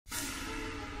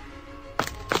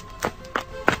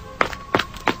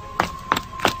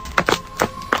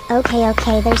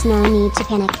Okay, there's no need to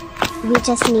panic. We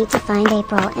just need to find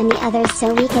April and the others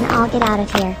so we can all get out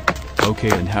of here. Okay,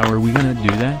 and how are we gonna do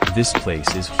that? This place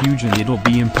is huge and it'll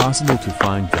be impossible to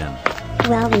find them.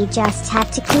 Well, we just have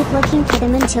to keep looking for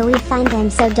them until we find them,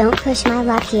 so don't push my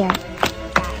luck here.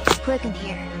 Guys, quick in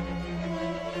here.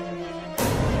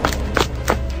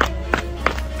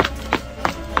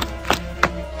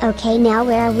 Okay, now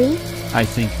where are we? I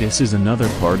think this is another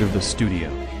part of the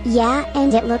studio. Yeah,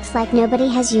 and it looks like nobody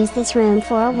has used this room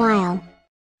for a while.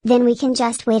 Then we can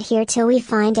just wait here till we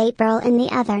find April and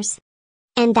the others.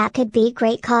 And that could be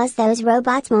great cause those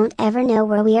robots won't ever know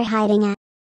where we are hiding at.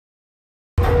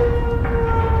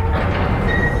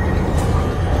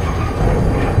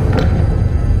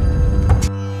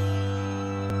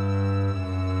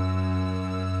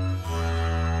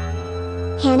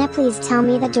 Hannah, please tell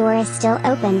me the door is still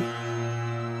open.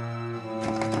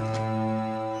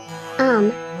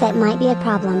 That might be a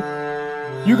problem.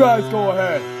 You guys go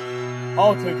ahead.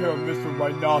 I'll take care of Mr.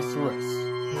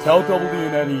 Rhinoceros. Tell Double D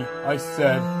and Eddie I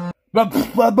said... What the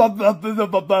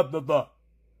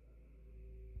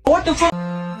fuck?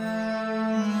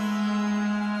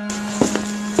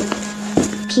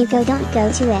 Hugo, don't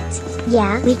go to it.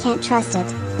 Yeah, we can't trust it.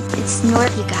 It's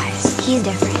Snorky, guys. He's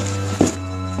different.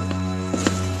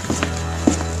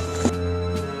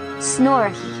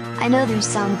 Snorky, I know there's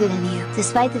some good in you,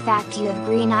 despite the fact you have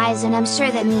green eyes, and I'm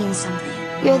sure that means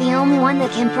something. You're the only one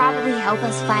that can probably help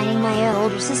us finding my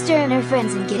older sister and her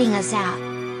friends and getting us out.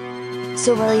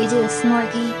 So will you do it,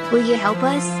 Snorky? Will you help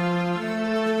us?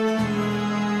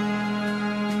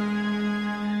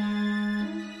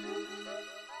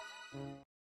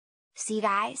 See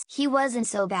guys, he wasn't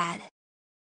so bad.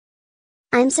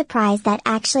 I'm surprised that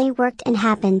actually worked and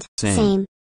happened. Same.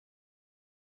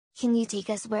 Can you take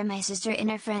us where my sister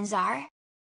and her friends are?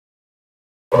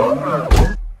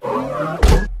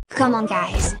 Come on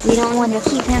guys, we don't want to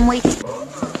keep him waiting.